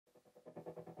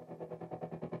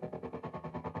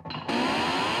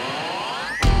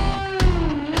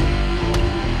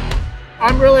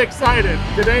I'm really excited.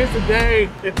 Today's the day.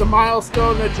 It's a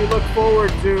milestone that you look forward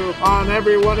to on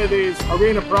every one of these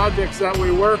arena projects that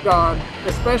we work on,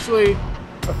 especially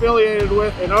affiliated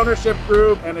with an ownership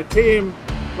group and a team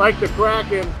like the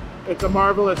Kraken. It's a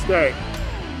marvelous day.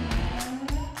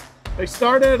 They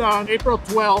started on April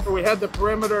 12th. We had the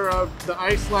perimeter of the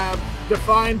ice slab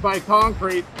defined by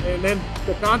concrete, and then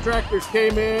the contractors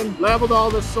came in, leveled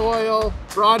all the soil,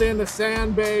 brought in the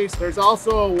sand base. There's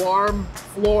also a warm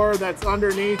floor that's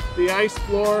underneath the ice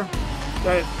floor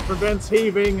that prevents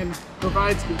heaving and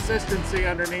provides consistency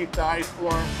underneath the ice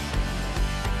floor.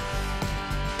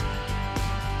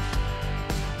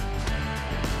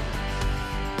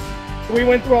 We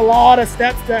went through a lot of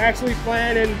steps to actually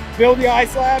plan and build the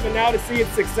ice slab, and now to see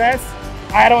its success,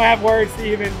 I don't have words to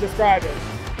even describe it.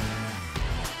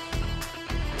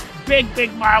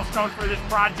 Big milestone for this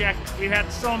project. We've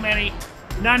had so many,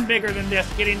 none bigger than this,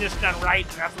 getting this done right,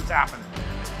 and that's what's happened.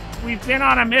 We've been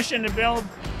on a mission to build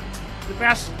the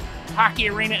best hockey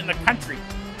arena in the country.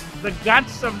 The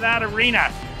guts of that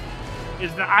arena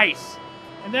is the ice.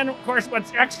 And then, of course,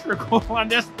 what's extra cool on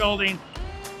this building,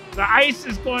 the ice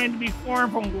is going to be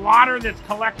formed from water that's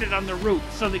collected on the roof.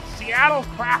 So the Seattle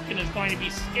Kraken is going to be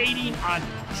skating on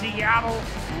Seattle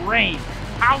rain.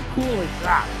 How cool is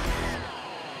that?